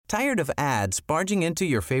Tired of ads barging into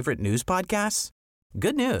your favorite news podcasts?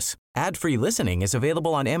 Good news. Ad-free listening is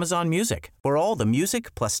available on Amazon Music for all the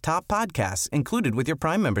music plus top podcasts included with your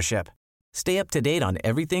Prime membership. Stay up to date on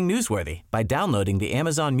everything newsworthy by downloading the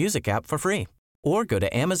Amazon Music app for free or go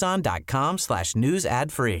to amazon.com/news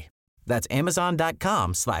ad free. That's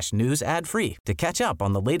amazon.com/news ad free to catch up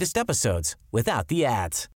on the latest episodes without the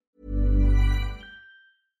ads.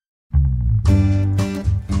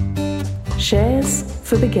 Shares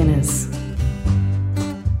for Beginners.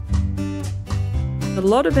 A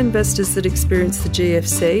lot of investors that experience the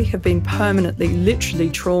GFC have been permanently, literally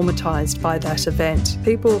traumatised by that event.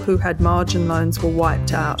 People who had margin loans were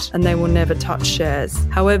wiped out and they will never touch shares.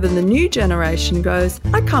 However, the new generation goes,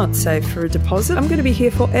 I can't save for a deposit. I'm going to be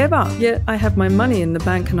here forever. Yet I have my money in the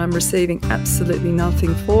bank and I'm receiving absolutely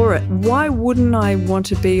nothing for it. Why wouldn't I want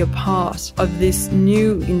to be a part of this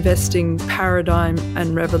new investing paradigm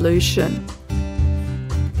and revolution?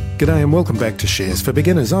 G'day and welcome back to Shares for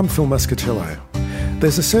Beginners. I'm Phil Muscatello.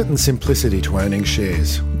 There's a certain simplicity to owning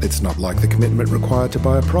shares. It's not like the commitment required to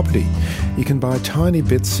buy a property. You can buy tiny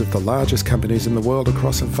bits of the largest companies in the world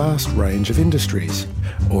across a vast range of industries.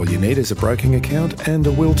 All you need is a broking account and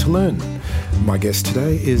a will to learn. My guest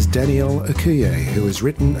today is Danielle Akuye, who has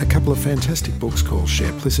written a couple of fantastic books called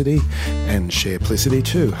Shareplicity and Shareplicity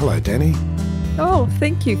 2. Hello, Danny. Oh,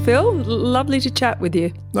 thank you, Phil. Lovely to chat with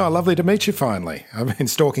you. Oh, lovely to meet you finally. I've been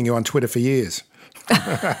stalking you on Twitter for years.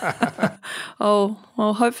 Oh,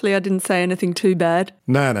 well, hopefully I didn't say anything too bad.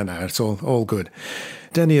 No, it's all good.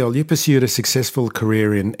 Danielle, you pursued a successful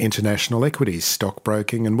career in international equities,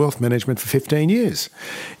 stockbroking and wealth management for 15 years.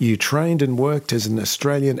 You trained and worked as an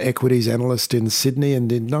Australian equities analyst in Sydney,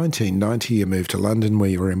 and in 1990 you moved to London, where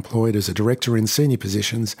you were employed as a director in senior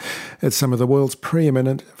positions at some of the world's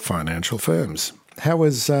preeminent financial firms. How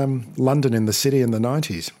was London in the city in the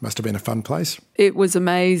 90s? Must have been a fun place. It was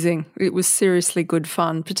amazing. It was seriously good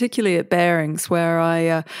fun, particularly at Barings, where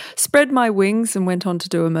I spread my wings and went on to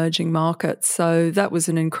do emerging markets. So that was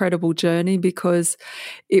an incredible journey because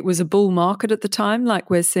it was a bull market at the time, like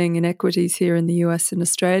we're seeing in equities here in the US and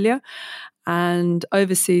Australia. And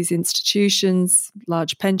overseas institutions,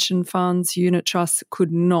 large pension funds, unit trusts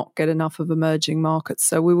could not get enough of emerging markets.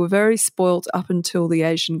 So we were very spoilt up until the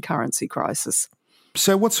Asian currency crisis.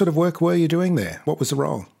 So what sort of work were you doing there? What was the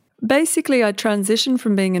role? Basically, I transitioned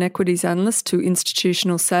from being an equities analyst to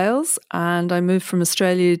institutional sales, and I moved from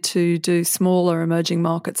Australia to do smaller emerging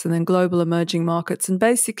markets and then global emerging markets. And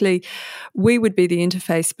basically, we would be the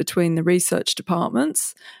interface between the research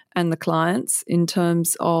departments and the clients in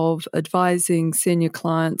terms of advising senior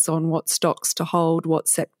clients on what stocks to hold, what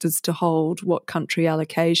sectors to hold, what country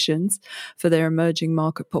allocations for their emerging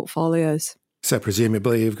market portfolios. So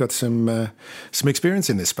presumably you've got some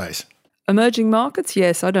experience in this space. Emerging markets?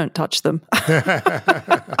 Yes, I don't touch them.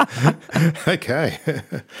 Okay.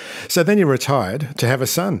 So then you retired to have a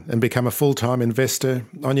son and become a full-time investor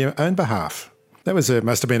on your own behalf. That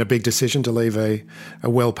must have been a big decision to leave a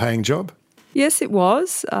well-paying job. Yes, it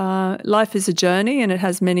was. Life is a journey and it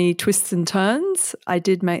has many twists and turns. I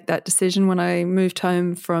did make that decision when I moved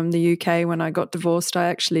home from the UK. When I got divorced, I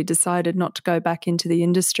actually decided not to go back into the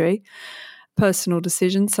industry. Personal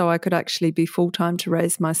decision, so I could actually be full-time to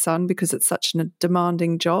raise my son because it's such a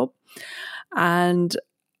demanding job. And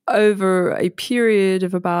over a period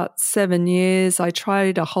of about 7 years, I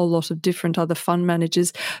tried a whole lot of different other fund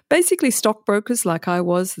managers, basically stockbrokers like I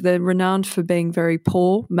was. They're renowned for being very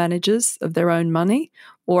poor managers of their own money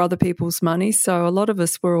or other people's money. So a lot of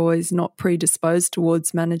us were always not predisposed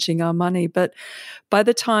towards managing our money. But by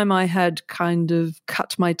the time I had kind of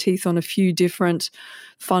cut my teeth on a few different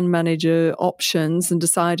fund manager options and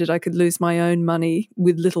decided I could lose my own money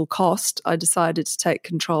with little cost, I decided to take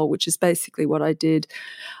control, which is basically what I did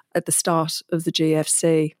at the start of the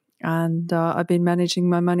GFC. And I've been managing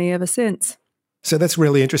my money ever since. So that's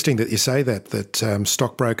really interesting that you say that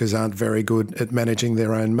stockbrokers aren't very good at managing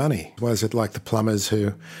their own money. Was it like the plumbers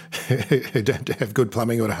who don't have good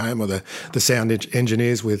plumbing at home, or the sound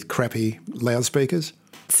engineers with crappy loudspeakers?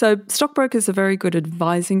 So stockbrokers are very good at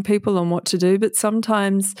advising people on what to do, but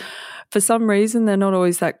sometimes for some reason they're not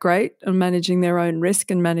always that great at managing their own risk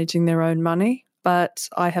and managing their own money. But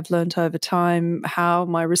I have learned over time how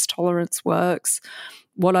my risk tolerance works,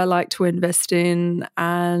 what I like to invest in,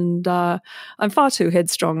 and I'm far too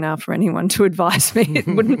headstrong now for anyone to advise me. It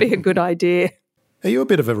wouldn't be a good idea. Are you a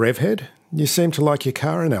bit of a rev head? You seem to like your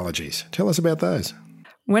car analogies. Tell us about those.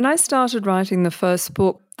 When I started writing the first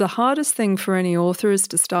book, the hardest thing for any author is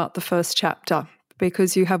to start the first chapter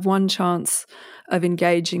because you have one chance of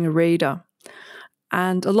engaging a reader.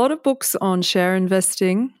 And a lot of books on share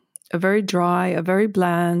investing are very dry, are very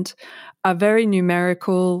bland, are very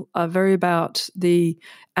numerical, are very about the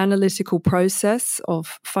analytical process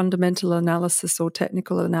of fundamental analysis or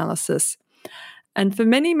technical analysis. And for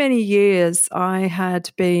many, many years, I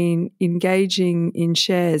had been engaging in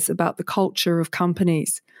shares about the culture of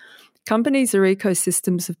companies. Companies are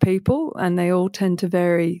ecosystems of people, and they all tend to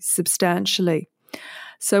vary substantially.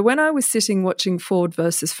 So when I was sitting watching Ford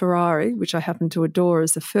versus Ferrari, which I happen to adore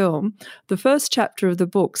as a film, the first chapter of the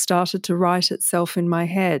book started to write itself in my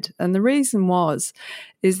head. And the reason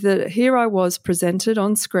is that here I was presented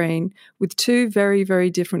on screen with two very,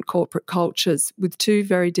 very different corporate cultures, with two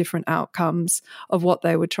very different outcomes of what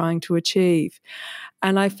they were trying to achieve.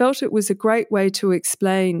 And I felt it was a great way to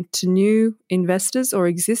explain to new investors or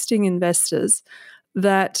existing investors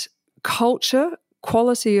that culture,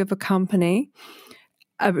 quality of a company,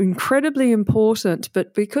 are incredibly important,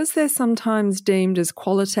 but because they're sometimes deemed as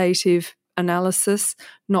qualitative analysis,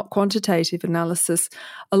 not quantitative analysis,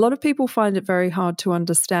 a lot of people find it very hard to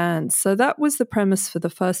understand. So that was the premise for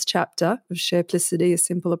the first chapter of Shareplicity, A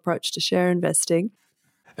Simple Approach to Share Investing.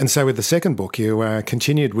 And so with the second book, you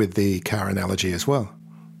continued with the car analogy as well.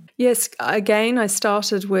 Yes, again, I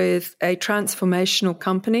started with a transformational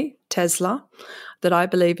company, Tesla, that I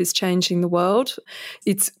believe is changing the world.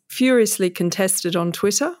 It's furiously contested on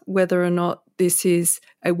Twitter whether or not this is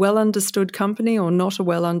a well-understood company or not a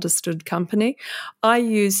well-understood company. I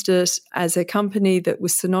used it as a company that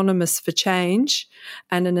was synonymous for change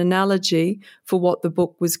and an analogy for what the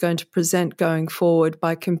book was going to present going forward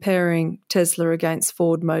by comparing Tesla against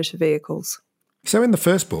Ford Motor Vehicles. So in the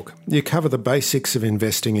first book, you cover the basics of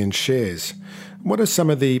investing in shares. What are some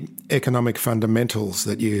of the economic fundamentals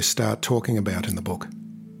that you start talking about in the book?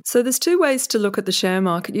 So there's two ways to look at the share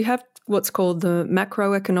market. You have what's called the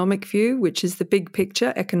macroeconomic view, which is the big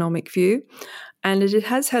picture economic view. And it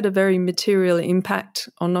has had a very material impact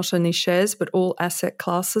on not only shares, but all asset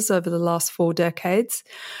classes over the last 4 decades.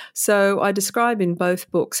 So I describe in both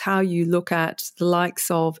books how you look at the likes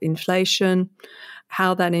of inflation,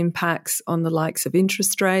 how that impacts on the likes of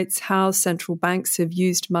interest rates, how central banks have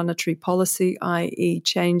used monetary policy, i.e.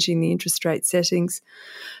 changing the interest rate settings,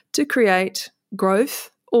 to create growth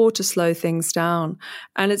or to slow things down.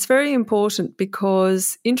 And it's very important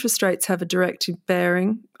because interest rates have a direct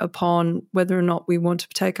bearing upon whether or not we want to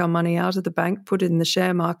take our money out of the bank, put it in the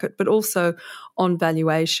share market, but also on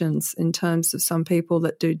valuations in terms of some people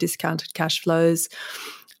that do discounted cash flows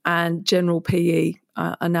and general PE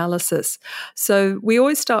analysis. So we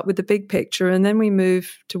always start with the big picture and then we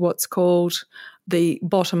move to what's called the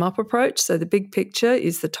bottom-up approach. So the big picture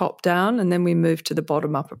is the top-down and then we move to the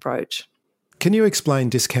bottom-up approach. Can you explain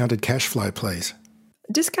discounted cash flow, please?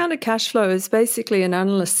 Discounted cash flow is basically an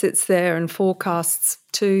analyst sits there and forecasts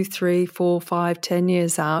 2, 3, 4, 5, 10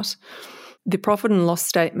 years out the profit and loss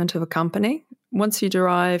statement of a company. Once you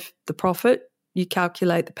derive the profit, you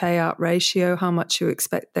calculate the payout ratio, how much you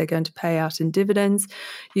expect they're going to pay out in dividends.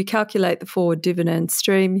 You calculate the forward dividend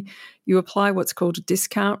stream. You apply what's called a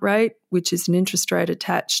discount rate, which is an interest rate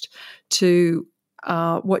attached to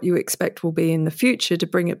what you expect will be in the future to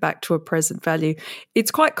bring it back to a present value.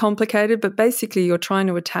 It's quite complicated, but basically you're trying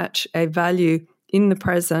to attach a value in the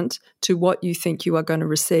present to what you think you are going to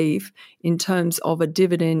receive in terms of a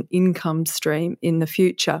dividend income stream in the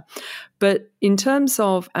future. But in terms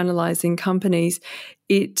of analysing companies,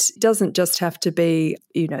 it doesn't just have to be,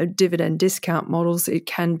 dividend discount models. It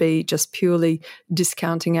can be just purely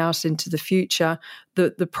discounting out into the future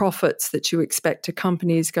the profits that you expect a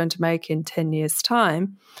company is going to make in 10 years'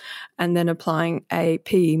 time, and then applying a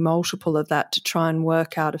PE multiple of that to try and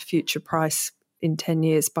work out a future price in 10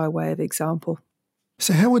 years by way of example.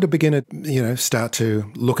 So how would a beginner, start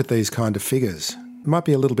to look at these kind of figures? It might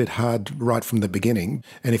be a little bit hard right from the beginning.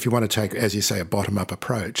 And if you want to take, as you say, a bottom-up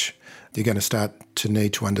approach, you're going to start to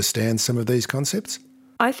need to understand some of these concepts?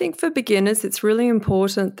 I think for beginners, it's really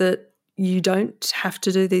important that you don't have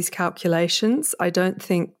to do these calculations. I don't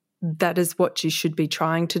think that is what you should be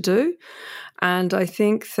trying to do. And I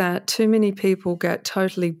think that too many people get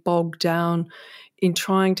totally bogged down in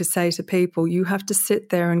trying to say to people, you have to sit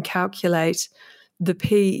there and calculate the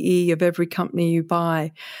PE of every company you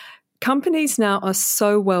buy. Companies now are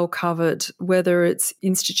so well covered, whether it's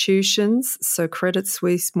institutions, so Credit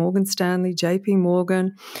Suisse, Morgan Stanley, JP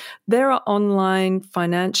Morgan. There are online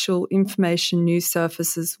financial information news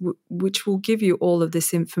surfaces which will give you all of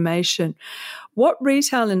this information. What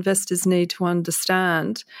retail investors need to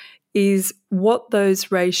understand is what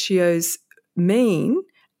those ratios mean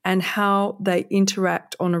and how they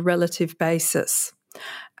interact on a relative basis.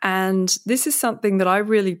 And this is something that I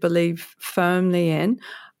really believe firmly in.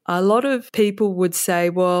 A lot of people would say,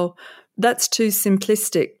 well, that's too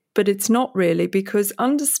simplistic. But it's not really, because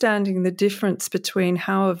understanding the difference between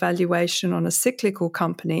how a valuation on a cyclical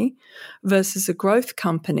company versus a growth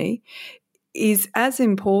company is as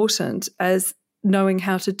important as knowing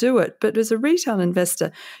how to do it. But as a retail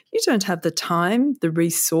investor, you don't have the time, the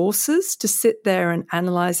resources to sit there and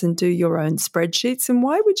analyze and do your own spreadsheets. And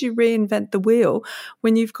why would you reinvent the wheel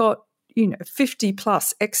when you've got 50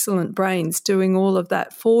 plus excellent brains doing all of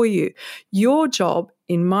that for you? Your job,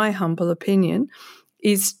 in my humble opinion,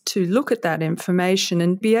 is to look at that information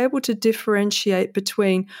and be able to differentiate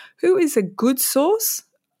between who is a good source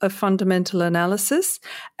of fundamental analysis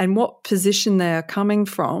and what position they are coming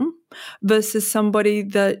from versus somebody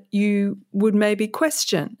that you would maybe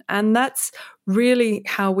question. And that's really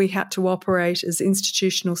how we had to operate as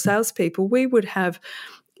institutional salespeople. We would have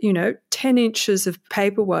 10 inches of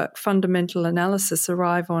paperwork, fundamental analysis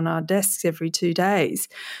arrive on our desks every 2 days.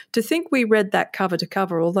 To think we read that cover to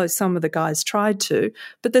cover, although some of the guys tried to,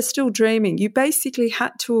 but they're still dreaming. You basically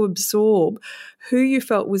had to absorb who you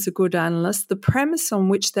felt was a good analyst. The premise on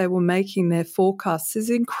which they were making their forecasts is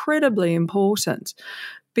incredibly important,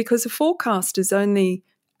 because a forecast is only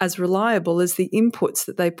as reliable as the inputs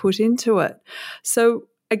that they put into it. So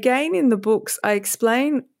again, in the books, I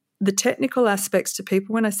explain the technical aspects to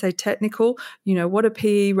people. When I say technical, what a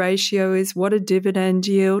PE ratio is, what a dividend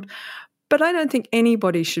yield. But I don't think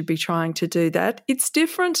anybody should be trying to do that. It's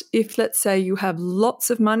different if, let's say, you have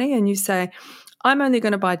lots of money and you say, I'm only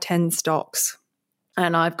going to buy 10 stocks.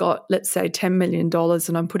 And I've got, let's say, $10 million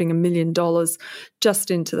and I'm putting $1 million just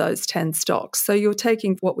into those 10 stocks. So you're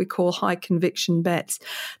taking what we call high conviction bets.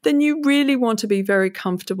 Then you really want to be very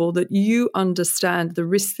comfortable that you understand the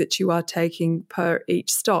risk that you are taking per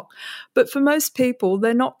each stock. But for most people,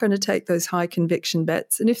 they're not going to take those high conviction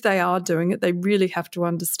bets. And if they are doing it, they really have to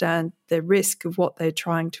understand their risk of what they're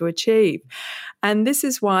trying to achieve. And this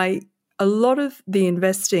is why a lot of the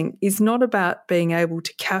investing is not about being able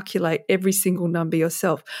to calculate every single number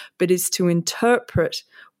yourself, but is to interpret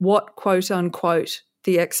what, quote unquote,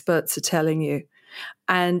 the experts are telling you.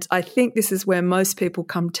 And I think this is where most people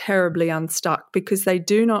come terribly unstuck, because they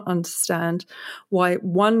do not understand why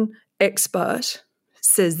one expert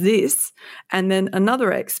says this and then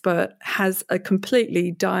another expert has a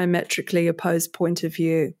completely diametrically opposed point of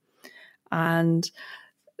view. And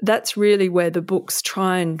that's really where the books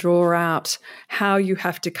try and draw out how you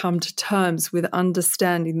have to come to terms with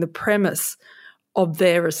understanding the premise of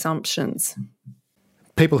their assumptions.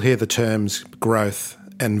 People hear the terms growth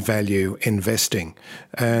and value investing,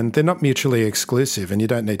 and they're not mutually exclusive, and you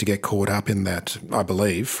don't need to get caught up in that, I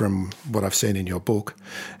believe, from what I've seen in your book.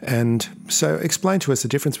 And so explain to us the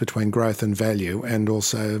difference between growth and value, and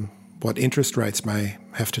also what interest rates may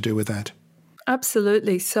have to do with that.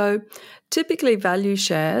 Absolutely. So typically value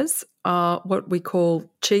shares are what we call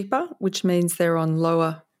cheaper, which means they're on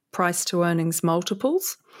lower price to earnings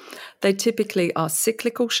multiples. They typically are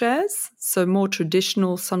cyclical shares, so more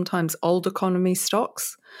traditional, sometimes old economy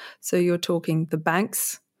stocks. So you're talking the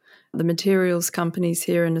banks, the materials companies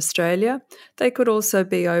here in Australia. They could also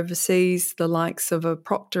be overseas, the likes of a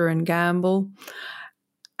Procter & Gamble.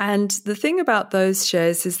 And the thing about those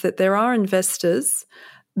shares is that there are investors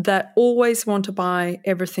that always want to buy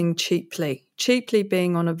everything cheaply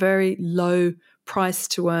being on a very low price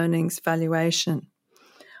to earnings valuation.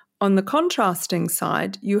 On the contrasting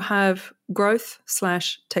side, you have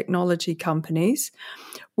growth/technology companies,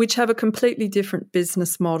 which have a completely different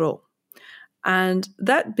business model. And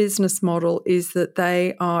that business model is that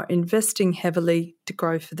they are investing heavily to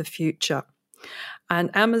grow for the future.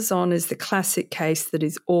 And Amazon is the classic case that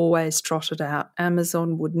is always trotted out.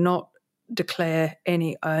 Amazon would not declare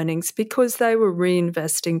any earnings because they were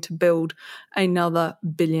reinvesting to build another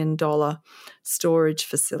 $1 billion storage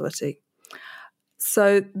facility.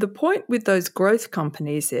 So the point with those growth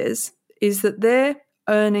companies is that their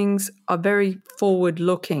earnings are very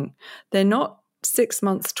forward-looking. They're not 6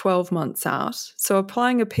 months, 12 months out. So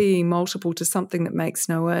applying a PE multiple to something that makes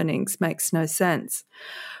no earnings makes no sense.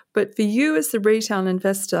 But for you as the retail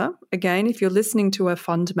investor, again, if you're listening to a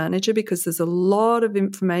fund manager, because there's a lot of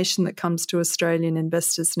information that comes to Australian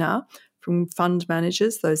investors now from fund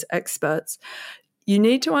managers, those experts, you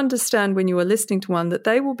need to understand when you are listening to one that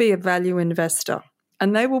they will be a value investor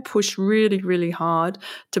and they will push really, really hard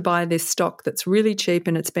to buy this stock that's really cheap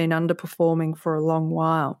and it's been underperforming for a long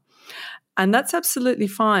while. And that's absolutely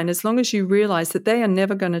fine as long as you realize that they are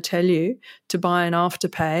never going to tell you to buy an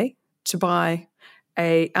Afterpay, to buy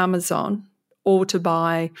a Amazon, or to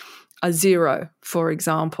buy a Xero, for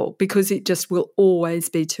example, because it just will always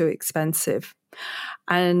be too expensive.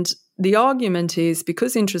 And the argument is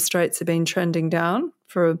because interest rates have been trending down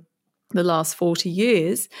for the last 40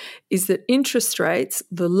 years is that interest rates,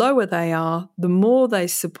 the lower they are, the more they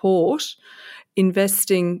support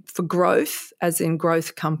investing for growth, as in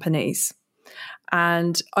growth companies.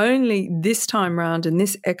 And only this time round in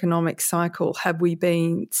this economic cycle have we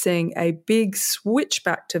been seeing a big switch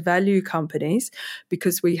back to value companies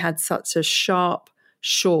because we had such a sharp,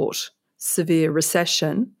 short, severe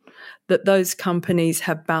recession that those companies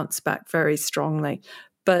have bounced back very strongly.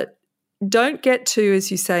 But don't get too,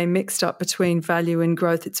 as you say, mixed up between value and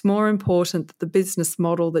growth. It's more important that the business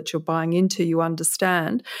model that you're buying into you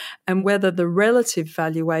understand, and whether the relative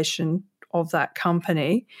valuation of that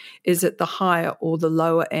company is at the higher or the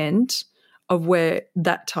lower end of where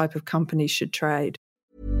that type of company should trade.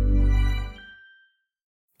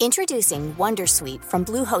 Introducing Wondersuite from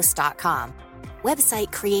Bluehost.com.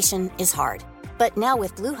 Website creation is hard. But now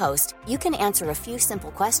with Bluehost, you can answer a few simple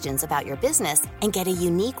questions about your business and get a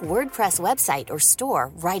unique WordPress website or store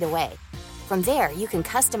right away. From there, you can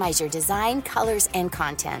customize your design, colors, and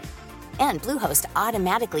content. And Bluehost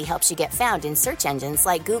automatically helps you get found in search engines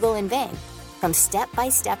like Google and Bing. From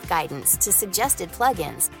step-by-step guidance to suggested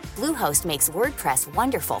plugins, Bluehost makes WordPress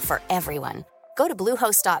wonderful for everyone. Go to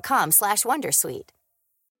bluehost.com/wondersuite.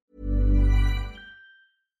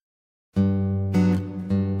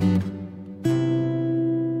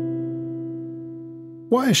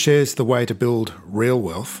 Why are shares the way to build real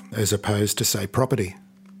wealth as opposed to, say, property?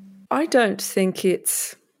 I don't think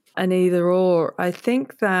it's an either or. I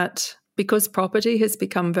think that because property has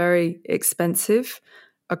become very expensive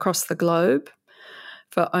across the globe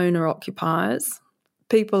for owner-occupiers,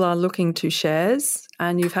 people are looking to shares,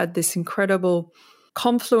 and you've had this incredible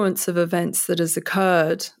confluence of events that has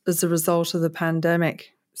occurred as a result of the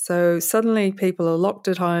pandemic. So suddenly people are locked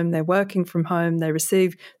at home, they're working from home, they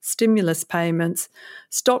receive stimulus payments,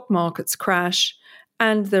 stock markets crash,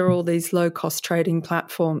 and there are all these low-cost trading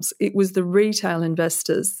platforms. It was the retail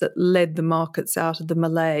investors that led the markets out of the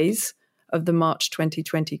malaise of the March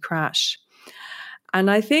 2020 crash. And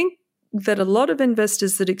I think that a lot of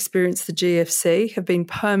investors that experienced the GFC have been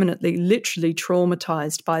permanently, literally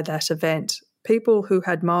traumatized by that event. People who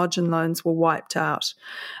had margin loans were wiped out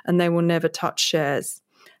and they will never touch shares.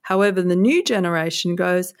 However, the new generation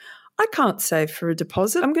goes, I can't save for a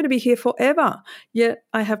deposit. I'm going to be here forever. Yet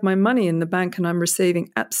I have my money in the bank and I'm receiving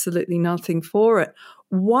absolutely nothing for it.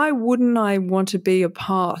 Why wouldn't I want to be a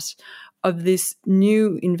part of this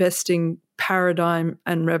new investing paradigm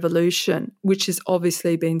and revolution, which has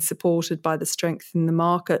obviously been supported by the strength in the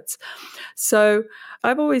markets? So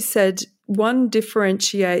I've always said one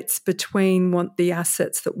differentiates between the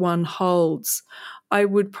assets that one holds. I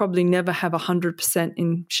would probably never have 100%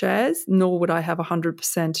 in shares, nor would I have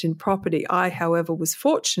 100% in property. I, however, was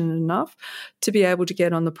fortunate enough to be able to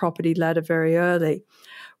get on the property ladder very early.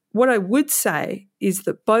 What I would say is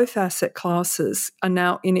that both asset classes are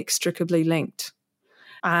now inextricably linked,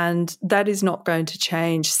 and that is not going to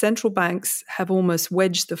change. Central banks have almost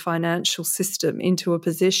wedged the financial system into a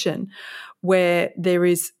position where there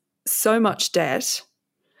is so much debt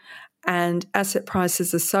and asset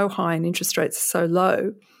prices are so high and interest rates are so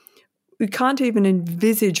low, we can't even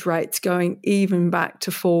envisage rates going even back to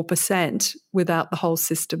 4% without the whole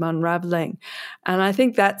system unraveling. And I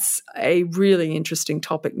think that's a really interesting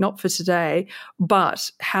topic, not for today, but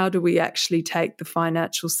how do we actually take the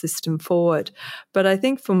financial system forward? But I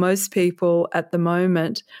think for most people at the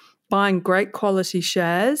moment, buying great quality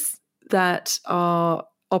shares that are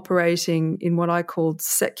operating in what I call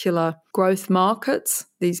secular growth markets,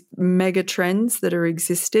 these mega trends that are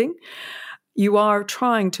existing, you are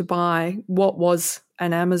trying to buy what was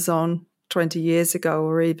an Amazon 20 years ago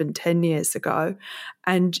or even 10 years ago,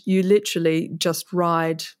 and you literally just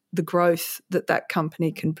ride the growth that that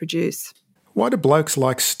company can produce. Why do blokes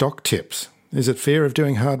like stock tips? Is it fear of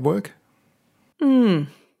doing hard work?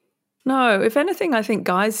 No, if anything, I think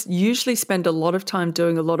guys usually spend a lot of time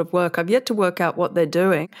doing a lot of work. I've yet to work out what they're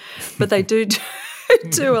doing, but they do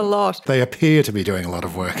a lot. They appear to be doing a lot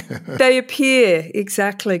of work. They appear,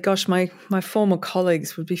 exactly. Gosh, my former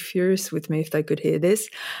colleagues would be furious with me if they could hear this.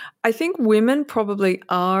 I think women probably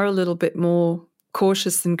are a little bit more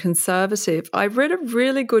cautious and conservative. I read a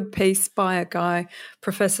really good piece by a guy,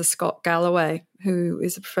 Professor Scott Galloway, who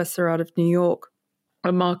is a professor out of New York,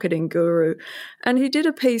 a marketing guru, and he did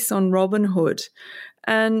a piece on Robinhood.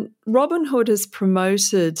 And Robinhood has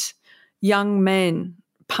promoted young men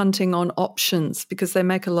punting on options because they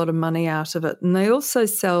make a lot of money out of it. And they also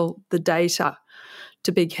sell the data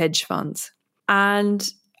to big hedge funds. And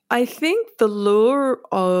I think the lure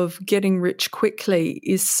of getting rich quickly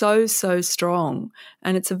is so, so strong.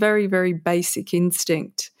 And it's a very, very basic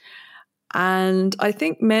instinct. And I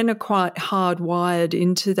think men are quite hardwired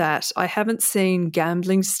into that. I haven't seen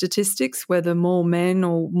gambling statistics, whether more men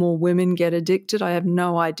or more women get addicted. I have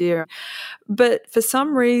no idea. But for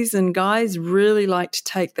some reason, guys really like to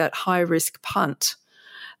take that high-risk punt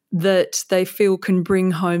that they feel can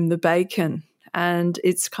bring home the bacon. And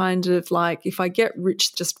it's kind of like, if I get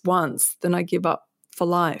rich just once, then I give up for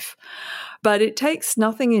life. But it takes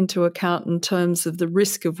nothing into account in terms of the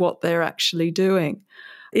risk of what they're actually doing.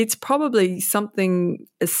 It's probably something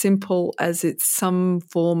as simple as it's some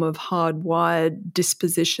form of hardwired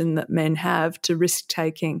disposition that men have to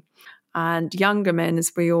risk-taking. And younger men,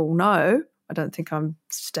 as we all know, I don't think I'm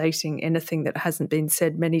stating anything that hasn't been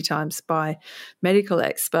said many times by medical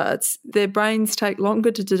experts, their brains take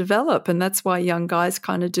longer to develop, and that's why young guys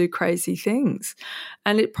kind of do crazy things.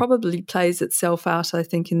 And it probably plays itself out, I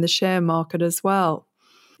think, in the share market as well.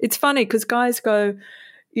 It's funny because guys go,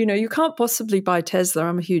 you know, you can't possibly buy Tesla.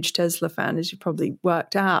 I'm a huge Tesla fan, as you probably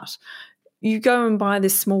worked out. You go and buy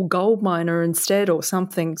this small gold miner instead or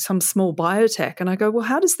something, some small biotech. And I go, well,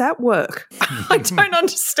 how does that work? I don't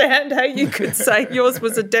understand how you could say yours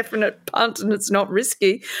was a definite punt and it's not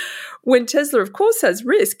risky when Tesla, of course, has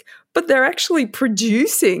risk, but they're actually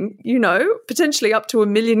producing, you know, potentially up to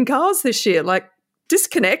 1 million cars this year. Like,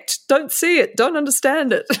 disconnect, don't see it, don't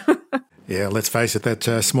understand it. Yeah, let's face it,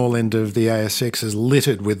 that small end of the ASX is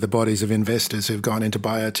littered with the bodies of investors who've gone into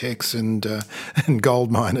biotechs and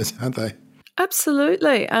gold miners, aren't they?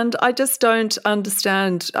 Absolutely. And I just don't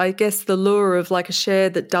understand. I guess the lure of like a share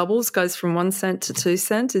that doubles, goes from 1 cent to 2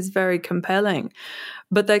 cents is very compelling.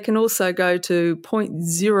 But they can also go to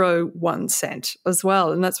 0.01 cent as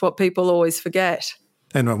well. And that's what people always forget.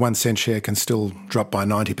 And a 1 cent share can still drop by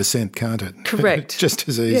 90%, can't it? Correct. Just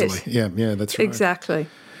as easily. Yes. Yeah, that's right. Exactly.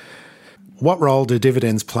 What role do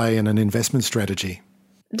dividends play in an investment strategy?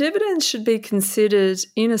 Dividends should be considered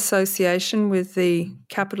in association with the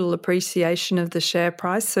capital appreciation of the share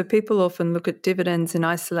price. So people often look at dividends in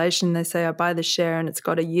isolation. They say, I buy the share and it's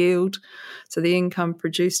got a yield. So the income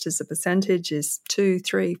produced as a percentage is 2,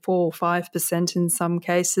 3, 4, 5% in some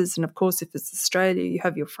cases. And of course, if it's Australia, you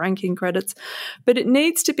have your franking credits. But it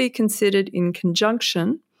needs to be considered in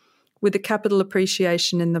conjunction with the capital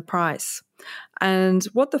appreciation in the price. And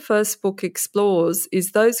what the first book explores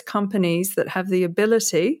is those companies that have the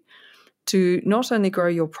ability to not only grow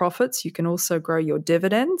your profits, you can also grow your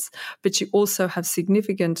dividends, but you also have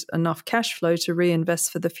significant enough cash flow to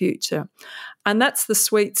reinvest for the future. And that's the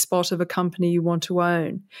sweet spot of a company you want to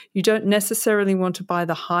own. You don't necessarily want to buy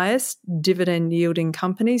the highest dividend yielding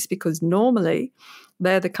companies because normally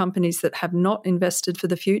they're the companies that have not invested for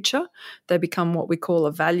the future. They become what we call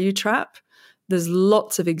a value trap. There's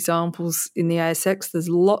lots of examples in the ASX. There's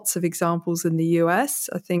lots of examples in the US.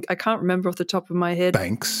 I can't remember off the top of my head.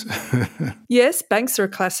 Banks. Yes, banks are a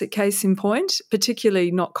classic case in point, particularly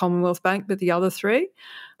not Commonwealth Bank, but the other three.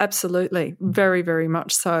 Absolutely. Very, very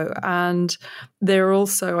much so. And they're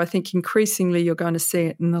also, I think, increasingly you're going to see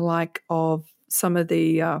it in the like of some of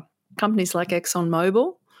the companies like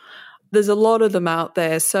ExxonMobil. There's a lot of them out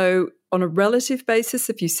there. So on a relative basis,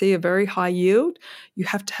 if you see a very high yield, you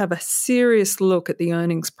have to have a serious look at the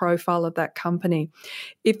earnings profile of that company.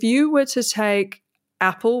 If you were to take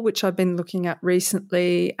Apple, which I've been looking at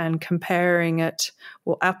recently and comparing it,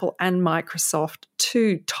 well, Apple and Microsoft,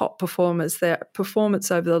 two top performers, their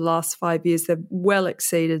performance over the last 5 years, they've well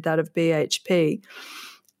exceeded that of BHP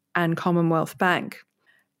and Commonwealth Bank.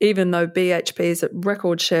 Even though BHP is at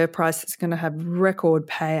record share price, it's going to have record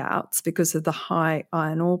payouts because of the high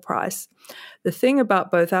iron ore price. The thing about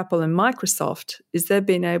both Apple and Microsoft is they've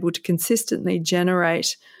been able to consistently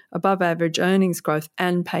generate above average earnings growth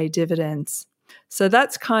and pay dividends. So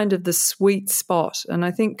that's kind of the sweet spot. And I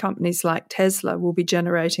think companies like Tesla will be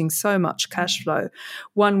generating so much cash flow.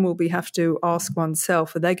 One will have to ask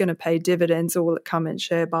oneself, are they going to pay dividends or will it come in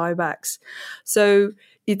share buybacks? So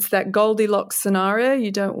it's that Goldilocks scenario.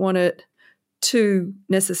 You don't want it too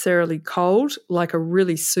necessarily cold, like a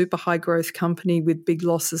really super high growth company with big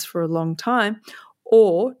losses for a long time,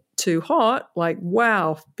 or too hot, like,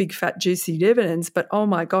 wow, big fat juicy dividends, but oh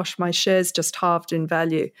my gosh, my shares just halved in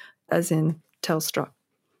value, as in Telstra.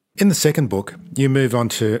 In the second book, you move on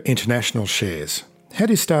to international shares. How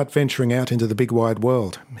do you start venturing out into the big wide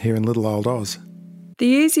world here in little old Oz? The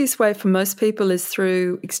easiest way for most people is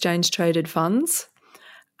through exchange-traded funds.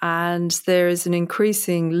 And there is an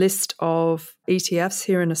increasing list of ETFs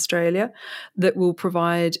here in Australia that will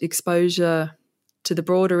provide exposure to the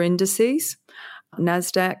broader indices,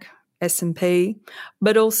 NASDAQ, S&P,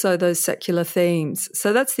 but also those secular themes.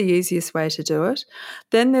 So that's the easiest way to do it.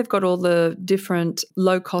 Then they've got all the different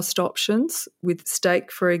low-cost options with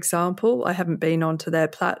Stake, for example. I haven't been onto their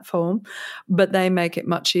platform, but they make it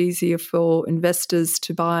much easier for investors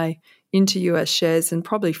to buy into US shares and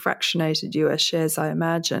probably fractionated US shares, I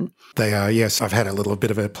imagine. They are, yes. I've had a little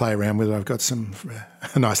bit of a play around with it. I've got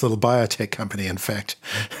a nice little biotech company, in fact.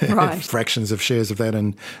 Right. Fractions of shares of that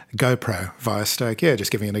and GoPro via Stake. Yeah,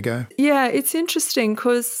 just giving it a go. Yeah, it's interesting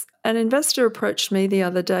because an investor approached me the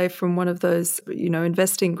other day from one of those,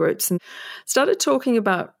 investing groups and started talking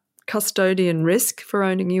about custodian risk for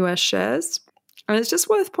owning US shares. And it's just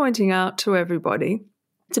worth pointing out to everybody,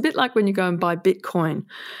 it's a bit like when you go and buy Bitcoin.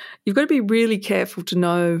 You've got to be really careful to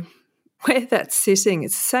know where that's sitting.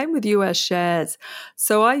 It's the same with US shares.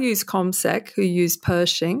 So I use CommSec, who use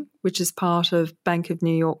Pershing, which is part of Bank of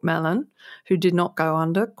New York Mellon, who did not go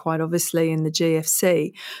under, quite obviously, in the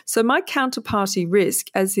GFC. So my counterparty risk,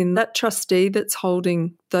 as in that trustee that's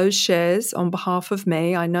holding those shares on behalf of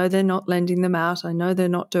me, I know they're not lending them out. I know they're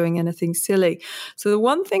not doing anything silly. So the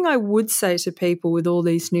one thing I would say to people with all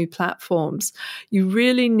these new platforms, you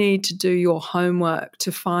really need to do your homework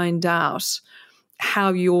to find out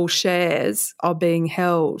how your shares are being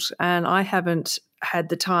held. And I haven't had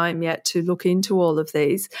the time yet to look into all of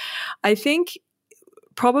these. I think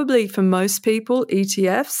probably for most people,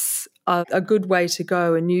 ETFs are a good way to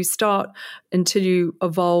go, and you start until you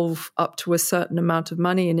evolve up to a certain amount of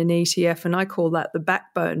money in an ETF, and I call that the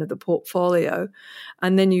backbone of the portfolio.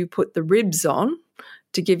 And then you put the ribs on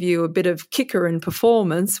to give you a bit of kicker in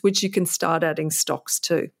performance, which you can start adding stocks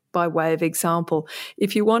to. By way of example,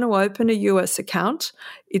 if you want to open a US account,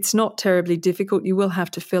 it's not terribly difficult. You will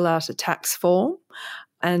have to fill out a tax form,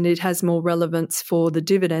 and it has more relevance for the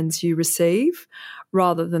dividends you receive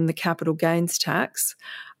rather than the capital gains tax.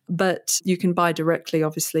 But you can buy directly,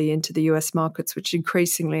 obviously, into the US markets, which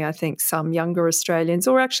increasingly I think some younger Australians,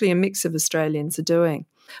 or actually a mix of Australians, are doing.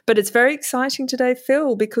 But it's very exciting today,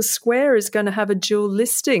 Phil, because Square is going to have a dual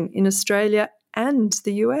listing in Australia and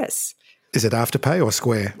the US. Is it Afterpay or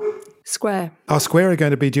Square? Square. Oh, Square are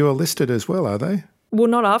going to be dual listed as well, are they? Well,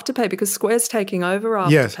 not Afterpay, because Square's taking over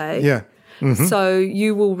Afterpay. Yes, yeah. Mm-hmm. So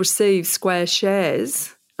you will receive Square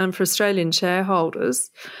shares, and for Australian shareholders,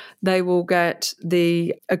 they will get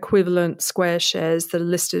the equivalent Square shares that are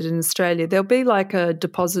listed in Australia. There'll be like a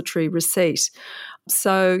depository receipt.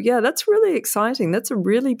 So, yeah, that's really exciting. That's a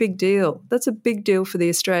really big deal. That's a big deal for the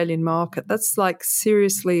Australian market. That's like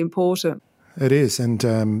seriously important. It is, and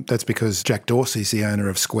that's because Jack Dorsey's the owner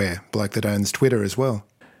of Square, bloke that owns Twitter as well.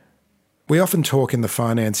 We often talk in the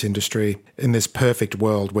finance industry in this perfect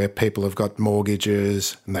world where people have got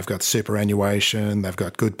mortgages and they've got superannuation, they've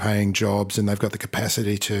got good paying jobs, and they've got the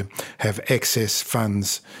capacity to have excess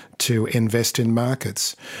funds to invest in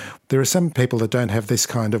markets. There are some people that don't have this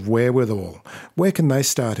kind of wherewithal. Where can they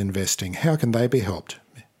start investing? How can they be helped?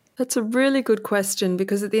 That's a really good question,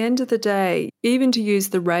 because at the end of the day, even to use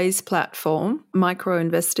the Raise platform, micro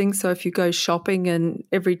investing, so if you go shopping and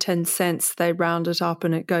every 10 cents they round it up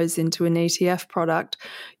and it goes into an ETF product,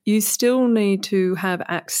 you still need to have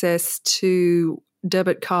access to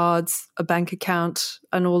debit cards, a bank account,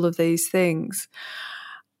 and all of these things.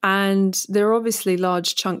 And there are obviously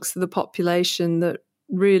large chunks of the population that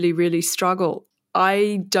really, really struggle.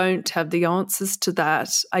 I don't have the answers to that.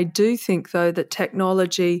 I do think, though, that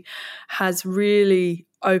technology has really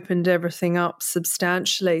opened everything up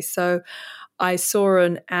substantially. So I saw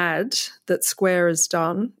an ad that Square has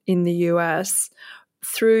done in the US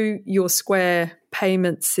through your Square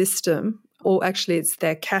payment system, or actually it's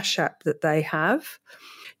their Cash App that they have.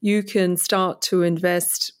 You can start to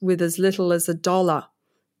invest with as little as $1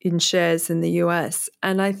 in shares in the US.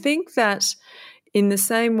 And I think that in the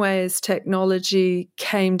same way as technology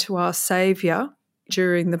came to our saviour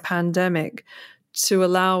during the pandemic to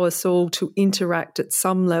allow us all to interact at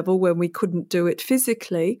some level when we couldn't do it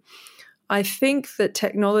physically, I think that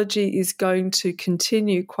technology is going to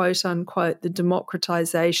continue, quote unquote, the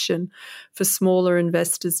democratisation for smaller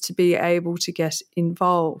investors to be able to get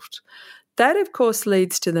involved. That, of course,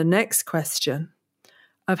 leads to the next question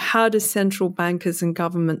of how do central bankers and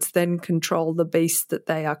governments then control the beast that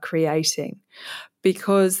they are creating?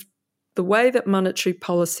 Because the way that monetary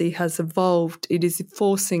policy has evolved, it is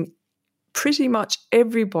forcing pretty much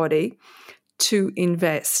everybody to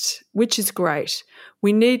invest, which is great.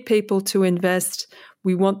 We need people to invest.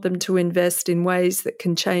 We want them to invest in ways that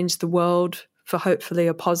can change the world for hopefully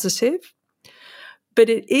a positive. But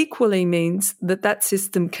it equally means that that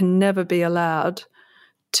system can never be allowed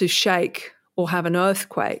to shake or have an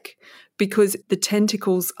earthquake, because the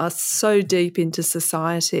tentacles are so deep into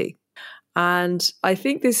society. And I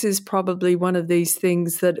think this is probably one of these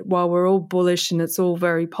things that while we're all bullish and it's all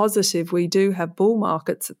very positive, we do have bull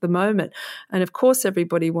markets at the moment. And of course,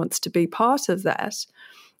 everybody wants to be part of that.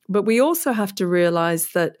 But we also have to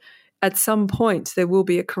realize that at some point there will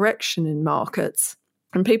be a correction in markets,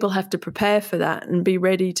 and people have to prepare for that and be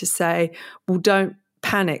ready to say, well, don't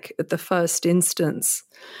panic at the first instance.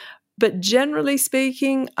 But generally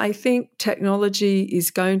speaking, I think technology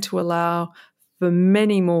is going to allow for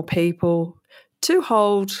many more people to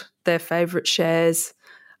hold their favorite shares.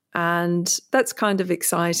 And that's kind of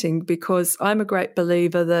exciting because I'm a great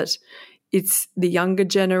believer that it's the younger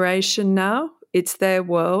generation now. It's their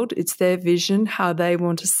world, it's their vision, how they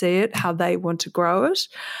want to see it, how they want to grow it.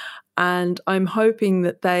 And I'm hoping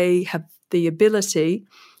that they have the ability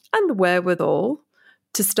and the wherewithal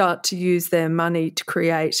to start to use their money to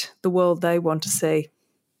create the world they want to see.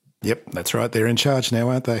 Yep, that's right. They're in charge now,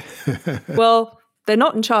 aren't they? Well, they're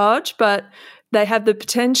not in charge, but they have the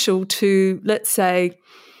potential to, let's say,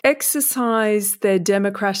 exercise their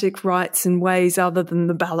democratic rights in ways other than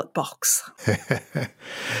the ballot box.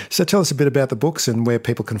 So tell us a bit about the books and where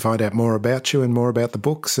people can find out more about you and more about the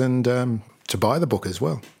books and to buy the book as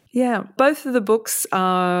well. Yeah, both of the books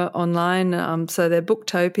are online. So they're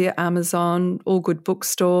Booktopia, Amazon, all good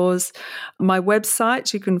bookstores. My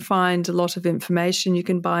website, you can find a lot of information. You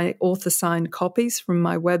can buy author-signed copies from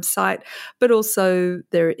my website, but also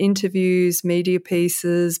there are interviews, media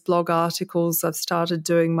pieces, blog articles. I've started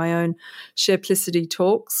doing my own Sharecliplicity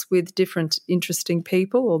talks with different interesting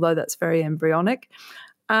people, although that's very embryonic.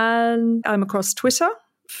 And I'm across Twitter,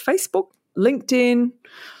 Facebook, LinkedIn,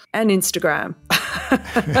 and Instagram.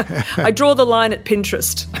 I draw the line at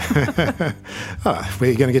Pinterest. Where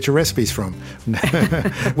are you going to get your recipes from?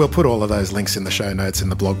 We'll put all of those links in the show notes in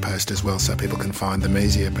the blog post as well so people can find them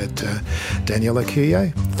easier. But Daniela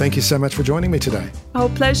Cuillet, thank you so much for joining me today.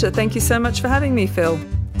 Oh, pleasure. Thank you so much for having me, Phil.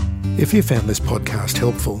 If you found this podcast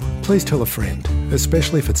helpful, please tell a friend,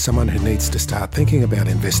 especially if it's someone who needs to start thinking about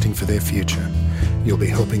investing for their future. You'll be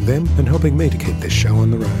helping them and helping me to keep this show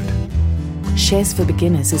on the road. Shares for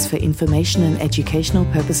Beginners is for information and educational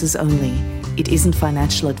purposes only. It isn't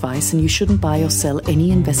financial advice, and you shouldn't buy or sell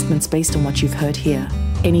any investments based on what you've heard here.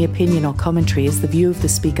 Any opinion or commentary is the view of the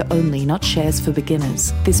speaker only, not Shares for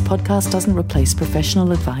Beginners. This podcast doesn't replace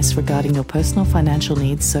professional advice regarding your personal financial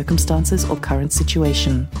needs, circumstances, or current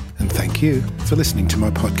situation. And thank you for listening to my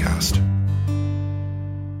podcast.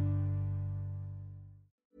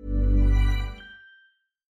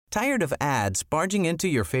 Tired of ads barging into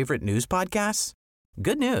your favorite news podcasts?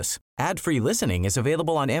 Good news. Ad-free listening is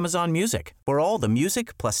available on Amazon Music for all the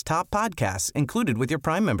music plus top podcasts included with your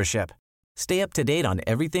Prime membership. Stay up to date on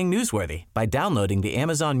everything newsworthy by downloading the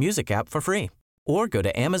Amazon Music app for free or go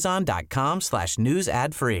to amazon.com/news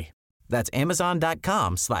ad free. That's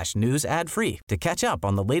amazon.com/news ad free to catch up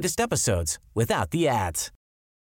on the latest episodes without the ads.